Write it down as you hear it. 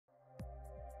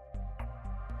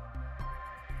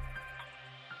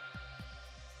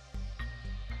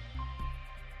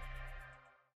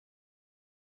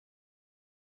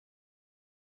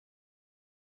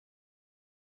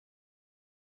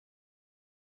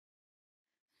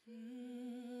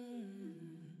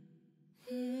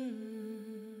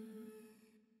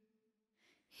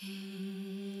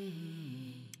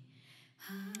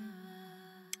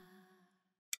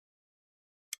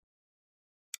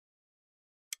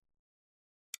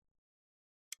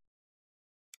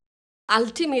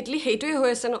Ultimately, সেইটোৱে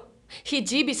হৈ আছে ন হি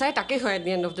যি বিচাৰে তাকে হয় at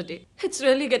the end of the day. It's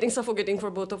really getting suffocating for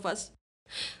both of us.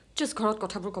 Just ঘৰত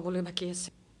কথাবোৰ ক'বলৈ বাকী আছে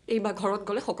এইবাৰ ঘৰত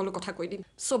গ'লে সকলো কথা কৈ দিম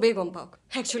চবেই গম পাওক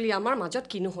একচুৱেলি আমাৰ মাজত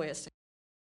কিনো হৈ আছে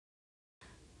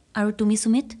আৰু তুমি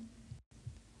সুমিত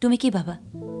তুমি কি ভাবা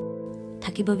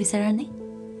থাকিব বিচাৰানে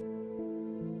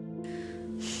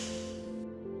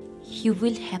You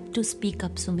will have to speak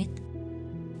up, Sumit.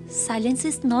 Silence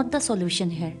is not the solution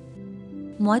here.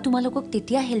 মই তোমালোকক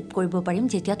তেতিয়া হেল্প কৰিব পাৰিম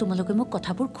যেতিয়া তোমালোকে মোক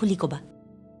কথাবোৰ খুলি ক'বা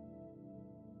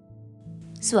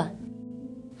সোৱা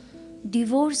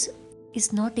divorce is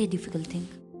not a difficult thing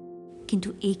কিন্তু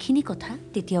এইখিনি কথা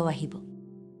তেতিয়াও আহিব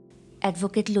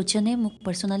এডভোকেট লোচনে মোক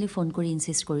পাৰ্চনেলি ফোন কৰি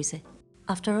ইনচিষ্ট কৰিছে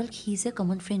after all he is a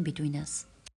common friend between আছ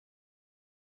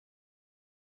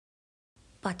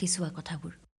পাতি চোৱা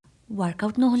কথাবোৰ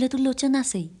ৱাৰ্কআউট নহ'লেতো লোচন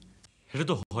আছেই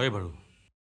সেইটোতো হয় বাৰু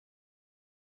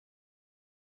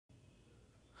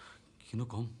কিনো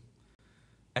কম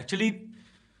একচুৱেলি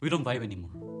উই ডোণ্ট ভাইব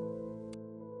এনিম'ৰ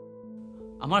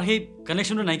আমাৰ সেই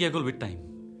কানেকশ্যনটো নাইকিয়া গ'ল with time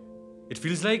it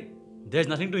feels like দেৰ is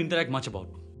nothing to interact much about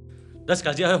just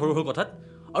কাজিয়া হয় সৰু সৰু কথাত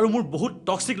আৰু মোৰ বহুত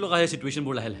টক্সিক লগা হয়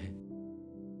চিটুৱেশ্যনবোৰ লাহে লাহে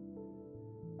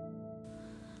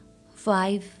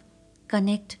vibe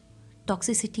connect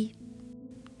টক্সিচিটি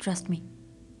trust me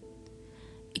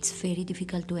it's very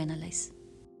difficult to analyse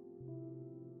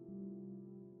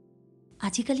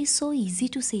আজিকালি চ' ইজি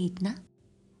টু চে ইট না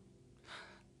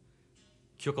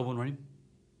কিয় ক'ব নোৱাৰিম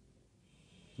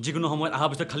যিকোনো সময়ত অহাৰ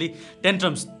পিছত খালি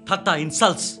টেন্ট্ৰামছ ঠাট্টা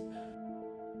ইনচাল্টছ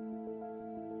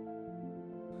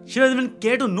She doesn't even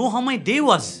care to know how my day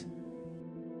was.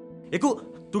 একো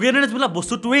টুগেডাৰনেছ বোলা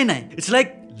বস্তুটোৱেই নাই it's like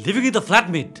living with a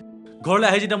flatmate ঘৰলৈ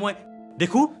আহি যেতিয়া মই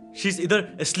দেখোঁ শ্বি ইজ ইদাৰ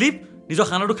এশ্লিপ নিজৰ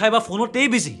খানাটো খাই বা ফোনতেই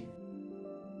বিজি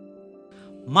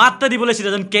মাতটা দিবলৈ she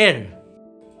doesn't care.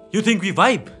 You think we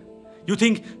vibe? You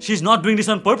think she's not doing this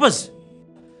on purpose?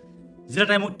 যেতিয়া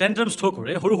তাই মোক টেন্ট্ৰামছ থ্ৰ'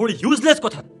 কৰে সৰু সৰু ইউজলেছ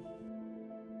কথা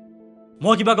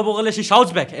মই কিবা ক'ব গ'লে she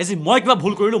shouts back as if মই কিবা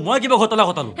ভুল কৰিলোঁ মই কিবা ঘটলা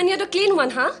ঘটালোঁ And you're the clean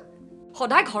one, huh?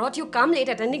 সদায় ঘৰত you come late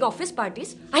attending office parties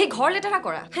আহি ঘৰ লেতেৰা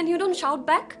কৰা and you don't shout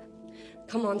back?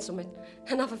 Come on, Sumit.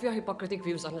 Enough of your hypocritic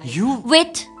views on life. You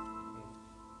wait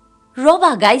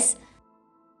Roba guys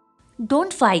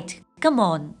don't fight come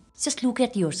on just look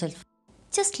at yourself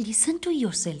just listen to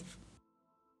yourself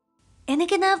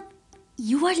এনেকে না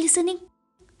you are listening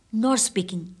nor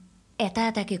speaking এটা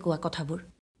এটাকে কোৱা কথাবোৰ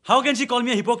How can she call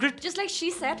me a hypocrite? Just like she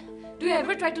said, do you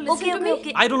ever try to listen to me?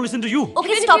 Okay. I don't listen to you.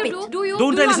 Okay, Even stop if it. you do you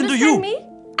Don't I listen to you? understand me?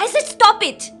 I said stop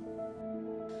it.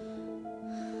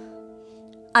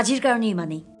 আজিৰ কাৰণে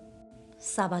ইমানেই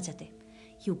চাবা যাতে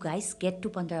you guys get to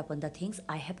ponder upon the things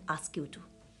I have asked you to.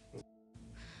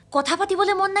 কথা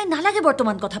পাতিবলৈ মন নাই নালাগে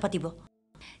বৰ্তমান কথা পাতিব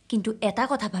কিন্তু এটা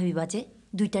কথা ভাবিবা যে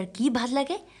দুইটাৰ কি ভাল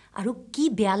লাগে আৰু কি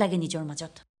বেয়া লাগে নিজৰ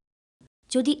মাজত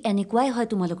যদি এনেকুৱাই হয়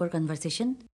তোমালোকৰ কনভাৰসেশ্যন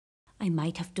I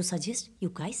might have to suggest you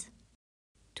guys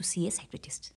to see a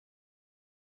psychiatrist.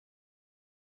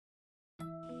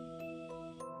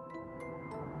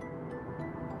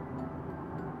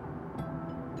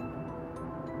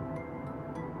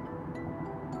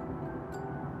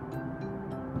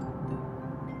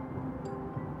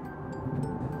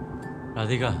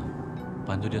 Radhika,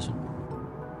 পাঞ্জু দিয়াচোন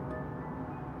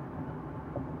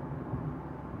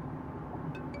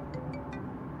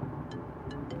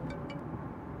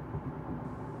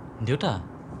দেউতা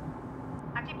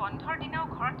আজি বন্ধৰ দিনাও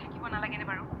ঘৰত থাকিব নালাগেনে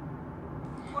বাৰু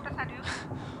ক'ত আছা দুয়ো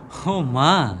অ'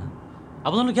 মা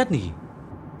আপোনালোক ইয়াত নেকি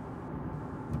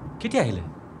কেতিয়া আহিলে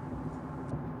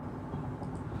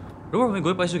ৰ'ব মই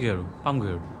গৈ পাইছোঁগৈ আৰু পামগৈ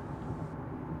আৰু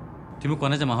তুমি কোৱা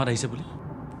নাই যে মাহঁত আহিছে বুলি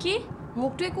কি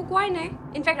মোকতো একো কোৱাই নাই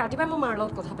ইনফেক্ট ৰাতিপুৱাই মই মাৰ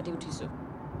লগত কথা পাতি উঠিছোঁ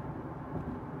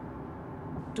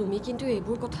তুমি কিন্তু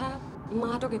এইবোৰ কথা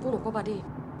মাহঁতক একো নক'বা দেই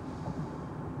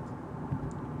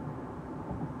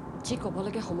যি ক'ব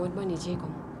লাগে সময়ত মই নিজেই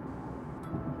ক'ম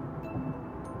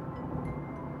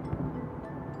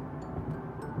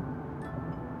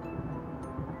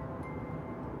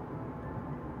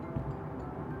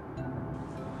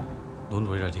Don't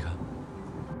worry, Radhika.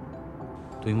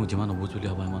 তুমি মোক যিমান অবুজ বুলি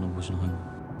ভাবা ইমান অবুজ নহয় মই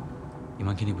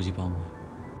ইমানখিনি বুজি পাওঁ মই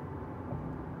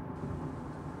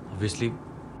অবভিয়াছলি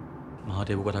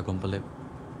মাহঁতে এইবোৰ কথা গম পালে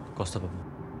কষ্ট পাব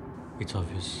it's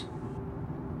obvious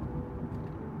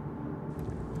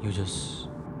You just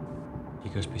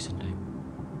take your space and time.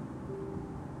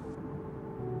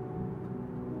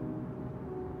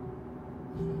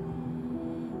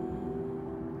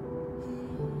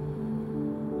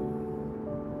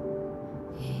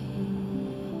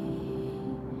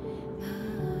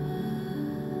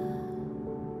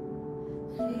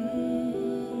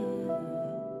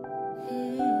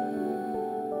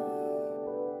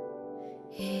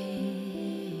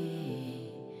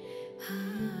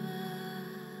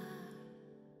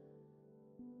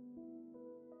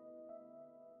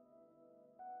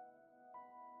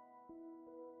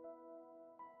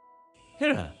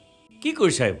 হেৰা কি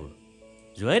কৰিছা এইবোৰ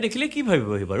জোৱাই দেখিলে কি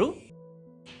ভাবিব হি বাৰু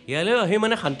ইয়ালৈ আহি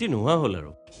মানে শান্তি নোহোৱা হ'ল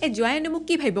আৰু এই জোৱাইনে মোক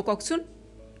কি ভাবিব কওকচোন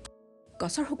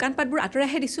গছৰ শুকান পাতবোৰ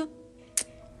আঁতৰাইহে দিছোঁ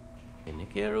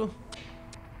এনেকে আৰু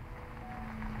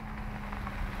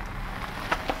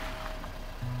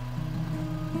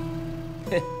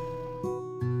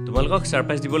তোমালোকক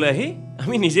সাৰপ্ৰাইজ দিবলৈ আহি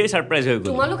আমি নিজেই সাৰপ্ৰাইজ হৈ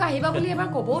গ'লো তোমালোক আহিবা বুলি এবাৰ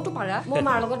ক'বওতো পাৰা মই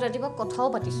মাৰ লগত ৰাতিপুৱা কথাও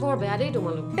পাতিছোঁ বৰ বেয়া দেই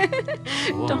তোমালোক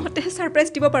তহঁতে সাৰপ্ৰাইজ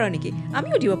দিব পাৰ নেকি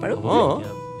আমিও দিব পাৰোঁ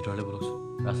ভিতৰলৈ বলকচোন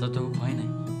ৰাস্তাটো খোৱাই নাই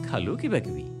খালো কিবা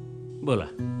কিবি ব'লা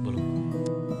বলক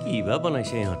কিবা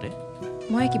বনাইছে ইহঁতে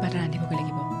মই কিবা এটা ৰান্ধিবগৈ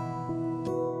লাগিব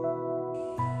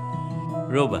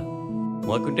ৰ'বা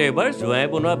মই কিন্তু এবাৰ জোৱাই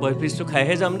বনোৱা বয়ফিজটো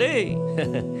খাইহে যাম দেই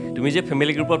তুমি যে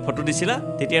ফেমিলি গ্ৰুপত ফটো দিছিলা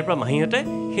তেতিয়াৰ পৰা মাহীহঁতে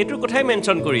সেইটোৰ কথাই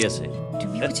মেনশ্যন কৰি আছে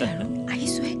তুমি বুজা আৰু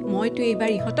আহিছোঁহে মইতো এইবাৰ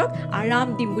ইহঁতক আৰাম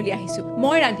দিম বুলি আহিছোঁ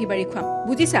মই ৰান্ধি বাঢ়ি খুৱাম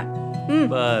বুজিছা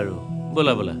বাৰু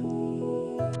ব'লা ব'লা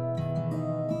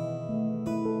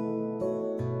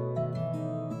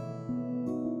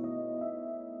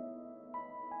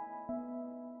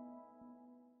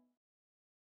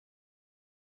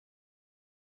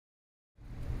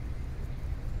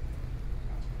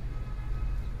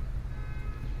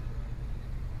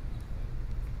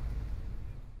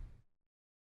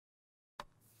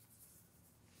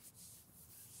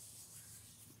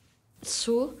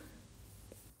So,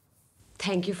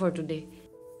 thank you for today.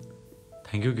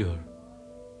 Thank you, Kihor.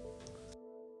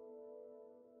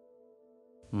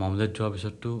 Momlet job is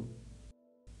to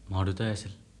Maruta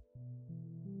Asil.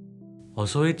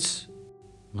 Also, it's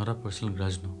not a personal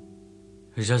grudge, no.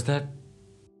 It's just that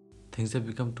things have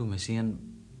become too messy and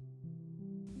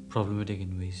problematic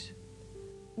in ways.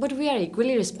 But we are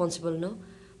equally responsible, no?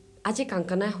 Aji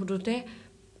Kankana Hudute,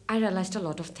 I realized a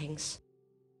lot of things.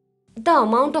 The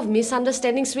amount of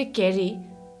misunderstandings we carry,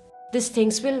 these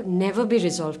things will never be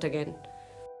resolved again.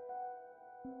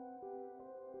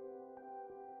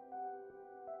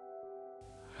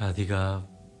 Radhika,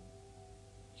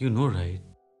 you know, right?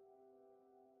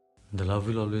 The love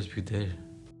will always be there.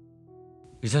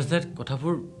 It's just that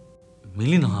Kothapur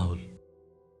Mili Nahul.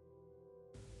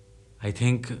 I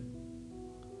think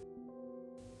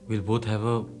we'll both have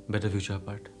a better future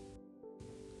apart.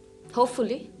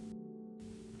 Hopefully.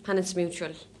 And it's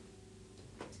mutual.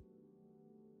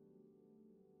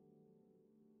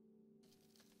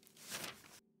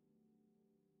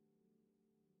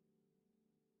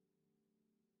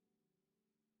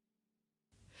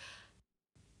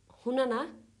 Hunana,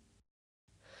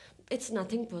 it's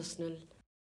nothing personal.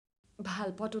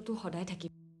 Bhalpatutu hodai thaki.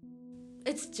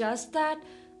 It's just that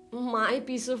my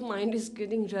peace of mind is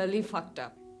getting really fucked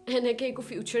up. And I can't go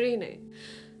future in it.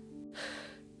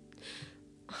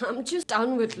 I'm just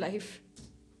done with life.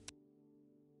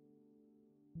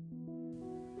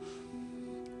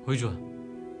 Hujua.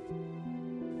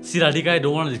 See, Radhika, I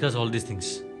don't want to discuss all these things.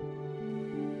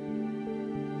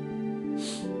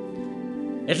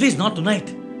 At least not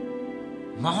tonight.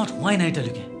 Not why night,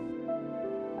 Alike.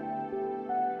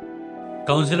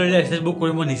 Counselor access book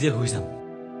kori mo nije huisam.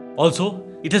 Also,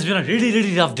 it has been a really,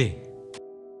 really rough day.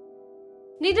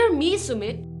 Neither me,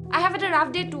 Sumit. I have had a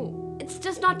rough day too. It's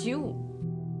just not you.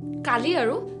 Kali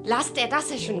aru last eta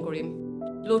session korim.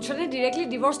 Lochane directly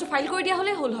divorce to file kori dia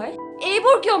hole hol hoy.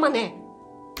 Eibor kyo mane?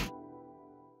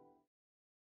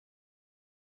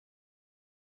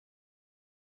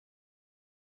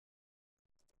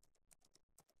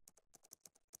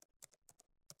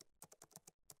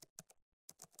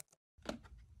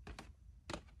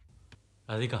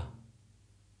 Radhika.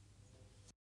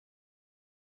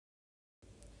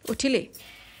 উঠিলে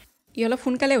ই অলপ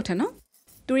সোনকালে উঠা ন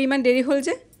তোৰ ইমান দেৰি হ'ল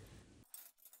যে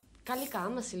কালি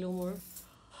কাম আছিল মোৰ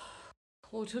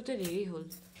উঠোতে দেৰি হ'ল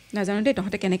নাজানো দেই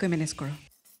তহঁতে কেনেকৈ মেনেজ কৰ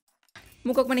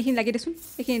মোক অকমান এইখিনি লাগি দেচোন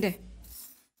এইখিনি দে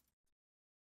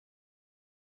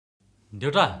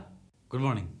দেউতা good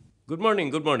morning good morning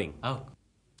good morning আহক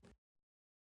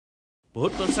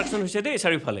বহুত কনষ্ট্ৰাকশ্যন হৈছে দেই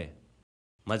চাৰিওফালে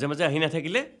মাজে মাজে আহি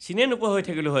নাথাকিলে চিনে নোপোৱা হৈ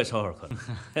থাকিলোঁ হয় চহৰখন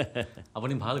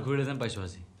আপুনি ভাল ঘূৰিলে যেন পাইছোঁ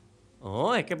আজি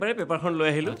অঁ একেবাৰে পেপাৰখন লৈ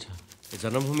আহিলোঁ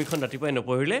জন্মভূমিখন ৰাতিপুৱাই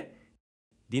নপঢ়িলে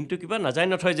দিনটো কিবা নাযায়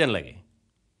নথয় যেন লাগে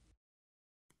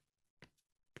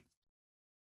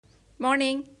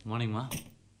মৰ্নিং মৰ্নিং মা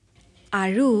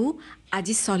আৰু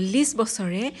আজি 40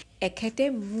 বছৰে এখেতে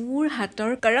মোৰ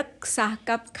হাতৰ কৰক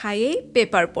চাহকাপ খায়েই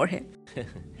পেপাৰ পঢ়ে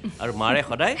আৰু মাৰে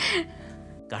সদায়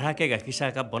কাঢ়াকৈ গাখীৰ চাহ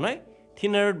একাপ বনাই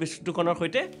থিনাৰৰ বিস্কুট দোকানৰ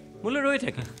সৈতে মোলৈ ৰৈ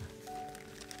থাকে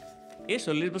এই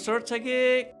 40 বছৰত চাগে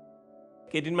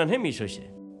কেইদিনমানহে মিছ হৈছে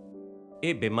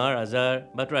এই বেমাৰ আজাৰ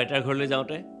বা তোৰ আইতাৰ ঘৰলৈ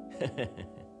যাওঁতে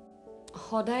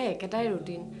সদায় একেটাই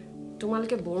ৰুটিন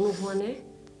তোমালোকে বৰ নোহোৱা নে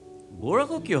বৰ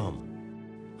আকৌ কিয় হ'ম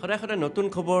সদায় সদায় নতুন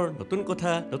খবৰ নতুন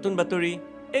কথা নতুন বাতৰি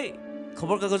এই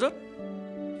খবৰ কাগজত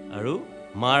আৰু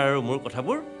মাৰ আৰু মোৰ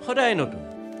কথাবোৰ সদায় নতুন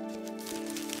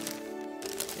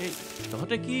এই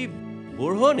তহঁতে কি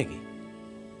বৰ হ নেকি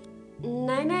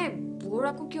নাই নাই বৰ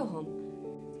আকৌ কিয় হ'ম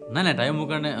নাই নাই তাই মোৰ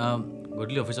কাৰণে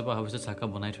গধূলি অফিচৰ পৰা অহাৰ পিছত চাহকাপ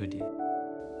বনাই থৈ দিয়ে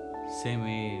ছেম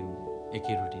এই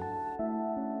একেই ৰুটিন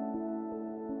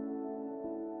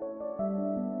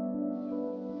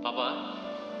পাপা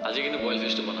আজি কিন্তু বইল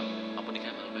ফিছটো বনাম আপুনি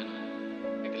খাই ভাল পায় নহয়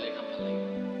একেলগে খাম ভাল লাগিব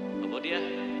হ'ব দিয়া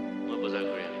মই বজাৰ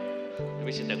কৰি আনিম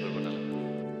তুমি চিন্তা কৰিব নালাগে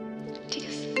ঠিক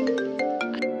আছে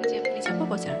আজি আপুনি যাব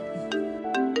বজাৰ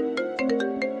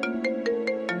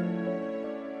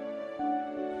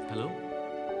হেল্ল'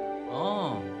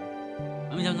 অঁ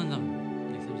আমি যাম যাম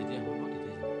নেক্সট টাইম যেতিয়া হ'ব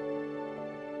তেতিয়া যাম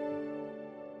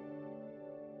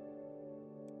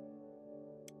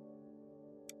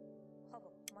হ'ব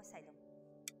মই চাই ল'ম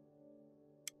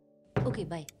অ'কে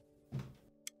বাই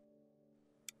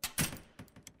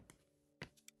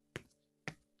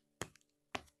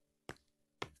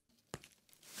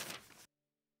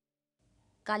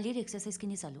কালিৰ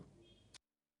এক্সাৰচাইজখিনি চালোঁ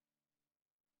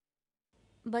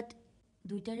বাট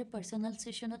দুইটাৰে পাৰ্চনেল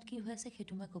ছেশ্যনত কি হৈ আছে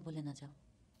সেইটো মই ক'বলৈ নাযাওঁ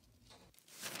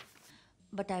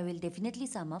বাট আই উইল ডেফিনেটলি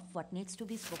চাম up what needs two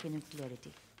B spoken with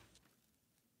ক্লিয়াৰিটি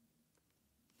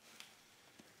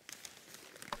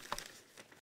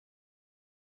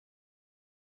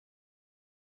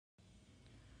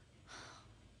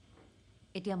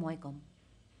এতিয়া মই ক'ম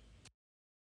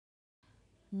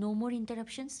ন' মোৰ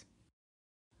ইণ্টাৰাপশ্যনছ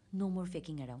no more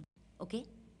faking around, okay?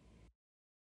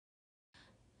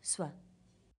 Swa,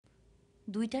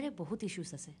 দুইটাৰে বহুত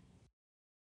issues আছে.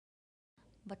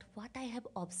 But what I have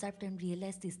observed and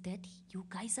realized is that you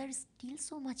guys are still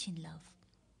so much in love.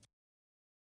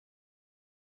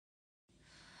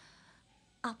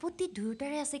 আপত্তি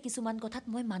দুয়োটাৰে আছে কিছুমান কথাত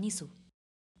মই মানিছোঁ.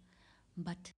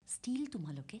 But still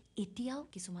তোমালোকে এতিয়াও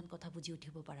কিছুমান কথা বুজি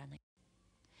উঠিব পৰা নাই.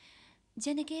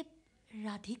 যেনেকে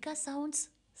Radhika sounds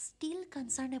still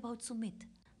concerned about Sumeet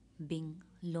being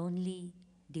lonely,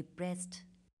 depressed.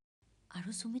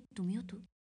 Aru Sumeet tumiyo tu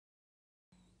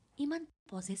iman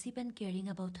possessive and caring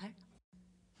about her.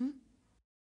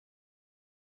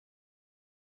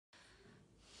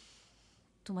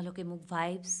 Tumaloke muk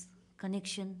vibes,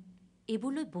 connection,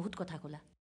 ebuloi bahut kotha kola.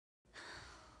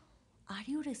 Are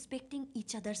you respecting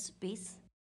each other's space?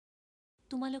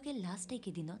 Tumaloke last day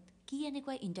ke dinot ki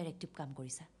enekoi interactive kaam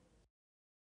korisa?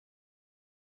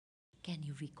 Can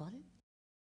you recall?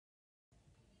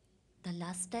 The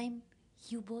last time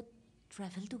you both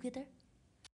traveled together?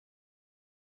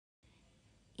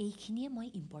 এইখিনিয়ে মই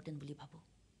important বুলি ভাবোঁ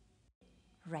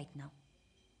right now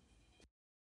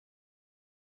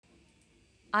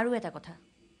আৰু এটা কথা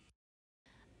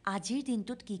আজিৰ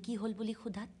দিনটোত কি কি হ'ল বুলি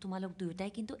সোধাত তোমালোক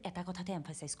দুয়োটাই কিন্তু এটা কথাতে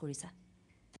এমফাচাইজ কৰিছা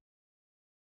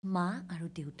মা আৰু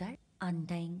দেউতাৰ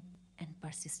আনডাইং and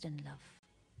persistent love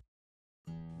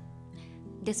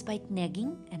despite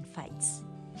nagging and fights.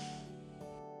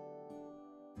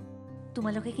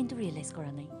 তোমালোকে কিন্তু ৰিয়েলাইজ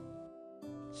কৰা নাই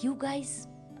you guys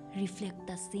reflect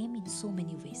the same in so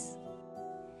many ways.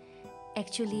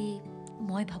 Actually,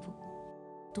 মই ভাবোঁ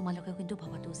তোমালোকে কিন্তু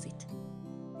ভাবাটো উচিত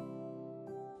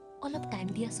অলপ টাইম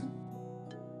দিয়াচোন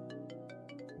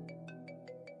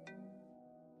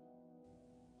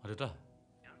দেউতা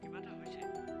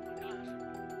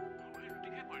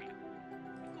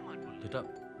দেউতা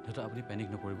দেউতা আপুনি পেনিক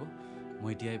নকৰিব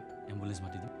মই এতিয়াই এম্বুলেঞ্চ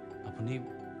মাতি দিম আপুনি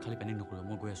খালি পেনিক নকৰিব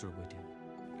মই গৈ আছোঁ ৰ'ব এতিয়া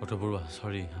ডক্টৰ বৰুৱা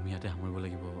চৰি আমি ইয়াতে সামৰিব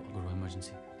লাগিব বৰুৱা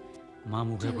ইমাৰ্জেঞ্চি মা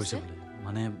মোক ঘূৰাই পৰিছে বোলে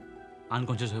মানে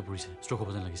আনকনচিয়াছ হৈ পৰিছে ষ্ট্ৰ'ক হ'ব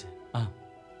যেন লাগিছে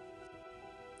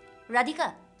ৰাধিকা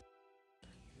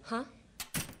হা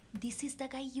this is the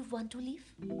guy you want to leave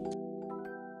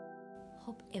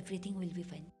hope everything will be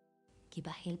fine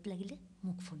কিবা হেল্প লাগিলে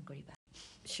মোক ফোন কৰিবা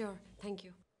sure thank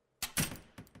you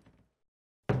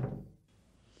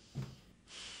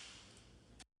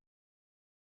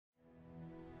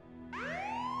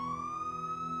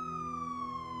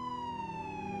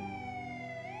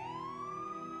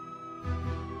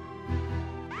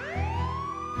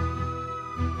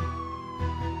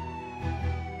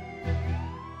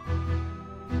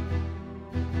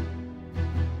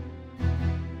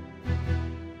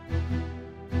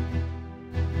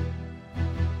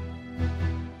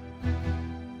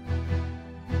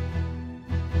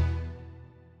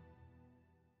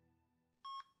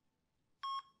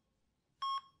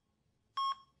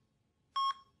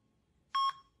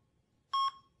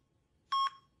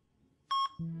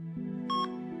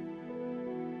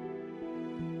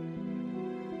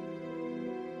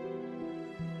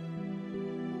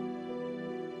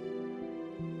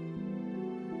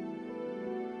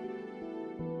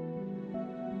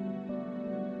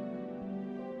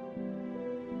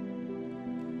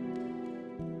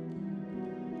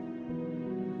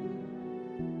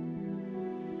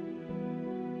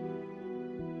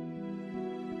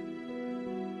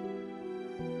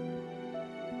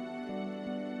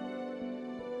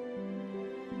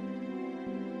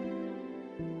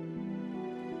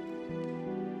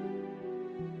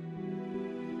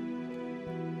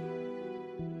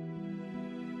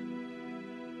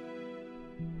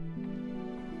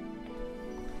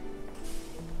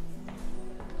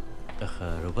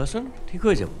ৰ'বাচোন ঠিক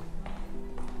হৈ যাব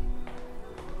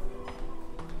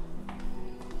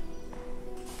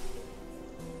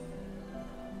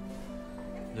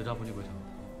দেউতা আপুনি কৈ থাকক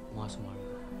মই আছোঁ মাৰ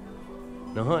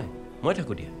নহয় মই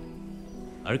থাকোঁ দিয়া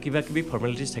আৰু কিবা কিবি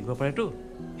ফৰ্মেলিটিজ থাকিব পাৰেতো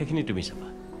সেইখিনি তুমি চাবা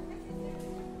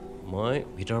মই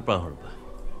ভিতৰৰ পৰা আহোঁ ৰ'বা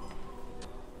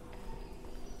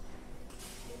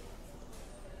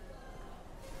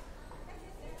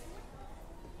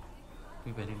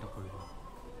তুমি পেনিক নকৰিব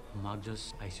মাক জাষ্ট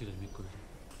আই চি ইউত এডমিট কৰিলোঁ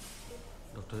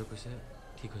ডক্টৰে কৈছে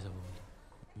ঠিক হৈ যাব বুলি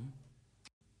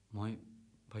মই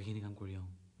বাকীখিনি কাম কৰি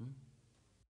আহোঁ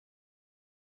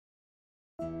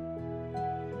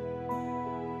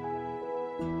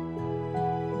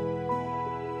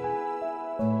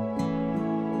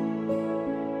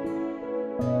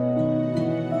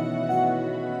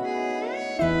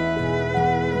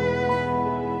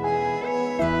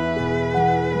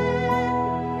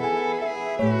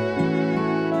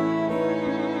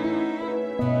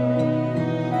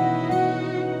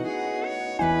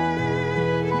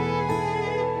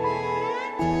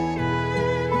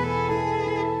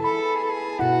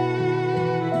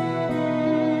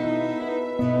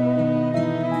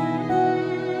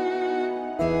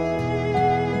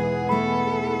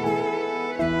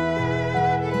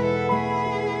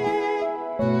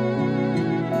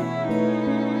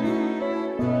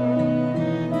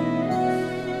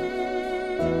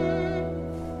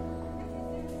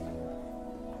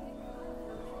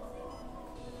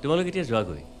তোমালোক এতিয়া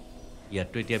যোৱাগৈ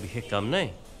ইয়াততো এতিয়া বিশেষ কাম নাই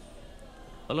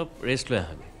অলপ ৰেষ্ট লৈ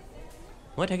আহাগৈ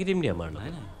মই থাকি দিম দিয়া আমাৰ নাই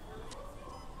নাই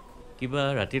কিবা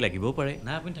ৰাতি লাগিবও পাৰে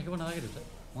নাই আপুনি থাকিব নালাগে দেউতা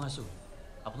মই আছোঁ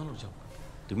আপোনালোক যাওক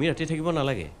তুমি ৰাতি থাকিব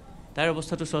নালাগে তাইৰ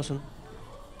অৱস্থাটো চোৱাচোন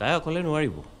তাই অকলে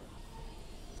নোৱাৰিব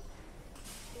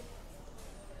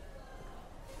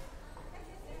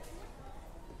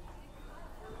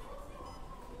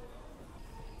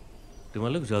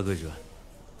তোমালোক যোৱাগৈ যোৱা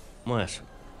মই আছোঁ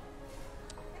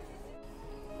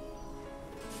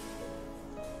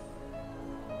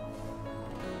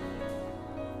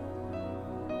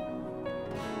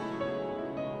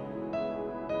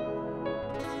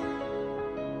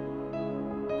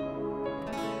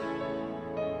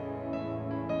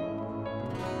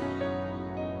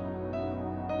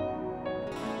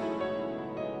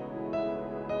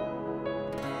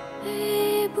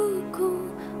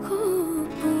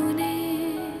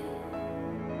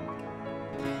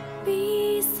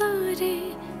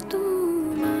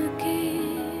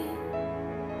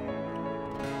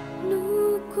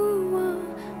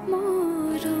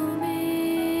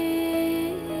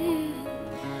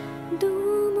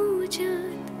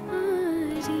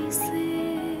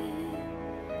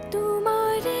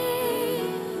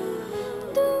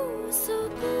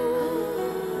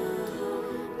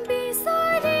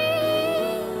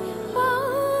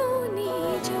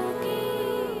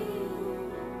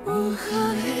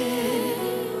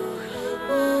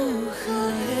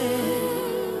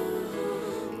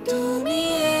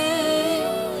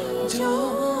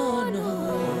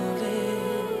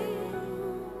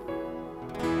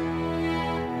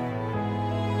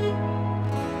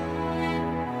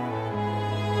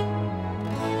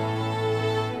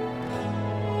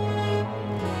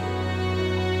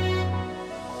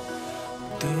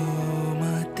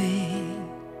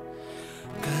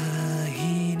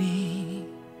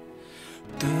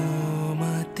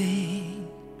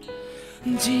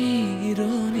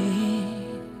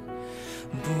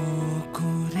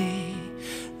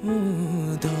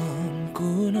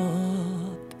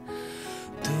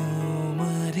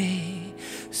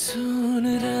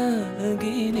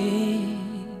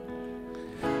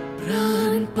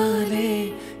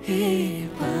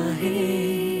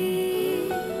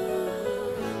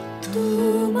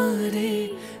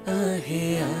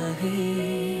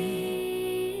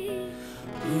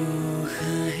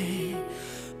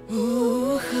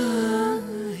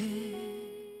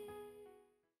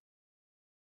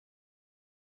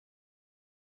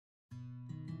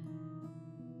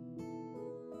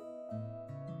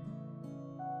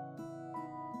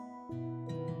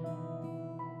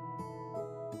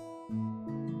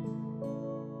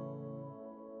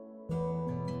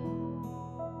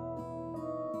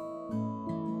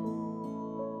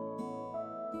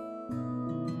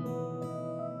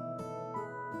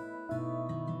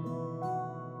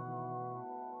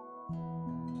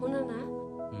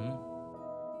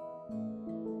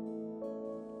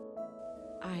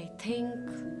I think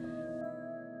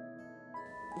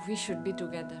we should be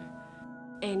together.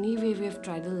 Anyway, we have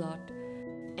tried a lot.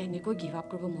 Eneko give up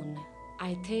korbo mon nai.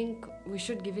 I think we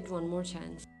should give it one more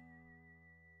chance.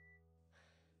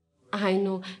 I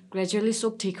know, gradually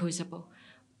sob thik hoi jabo.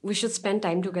 We should spend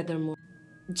time together more.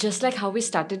 Just like how we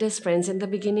started as friends in the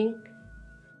beginning,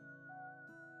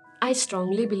 I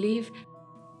strongly believe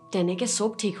teneke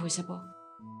sob thik hoi jabo.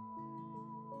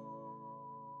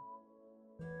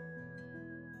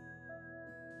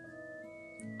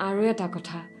 Aru eta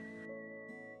kotha.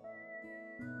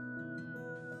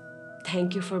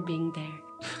 Thank you for being there.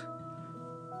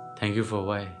 Thank you for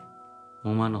why?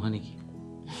 Moma noha niki?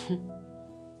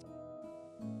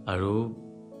 Aru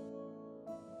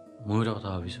moi eta kotha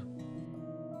bhabisu.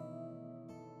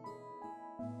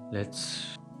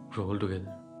 Let's roll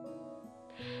together.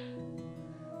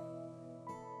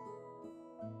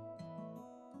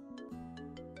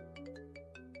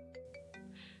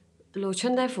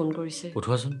 Lochan dai phone korise.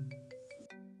 Uthoasun.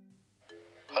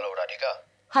 Hello, Radhika.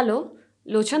 Hello,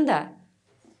 Lochan da.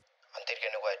 Antir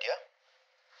kenukwa etia?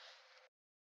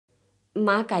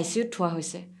 Ma ICU thua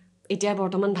hoise. Etia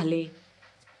bortoman bhalei.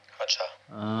 Acha.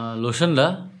 Loshan da.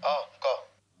 Ko.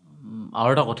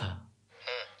 Aru eta kotha.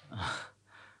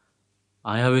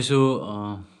 I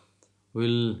bhabisu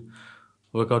we'll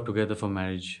work out together for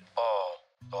marriage.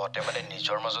 Tohte mane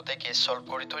nijor majote case solve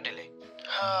kori thoi dili.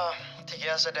 Ha, thike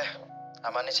ase de.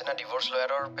 Amar nichina divorce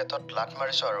lawyer petot lat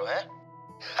mariso aru he?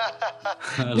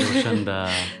 Loshan da.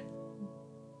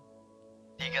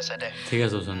 Thik ase de. Thik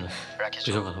ase Loshan da. Rakhisu.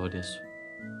 Pisor kotha pati asu.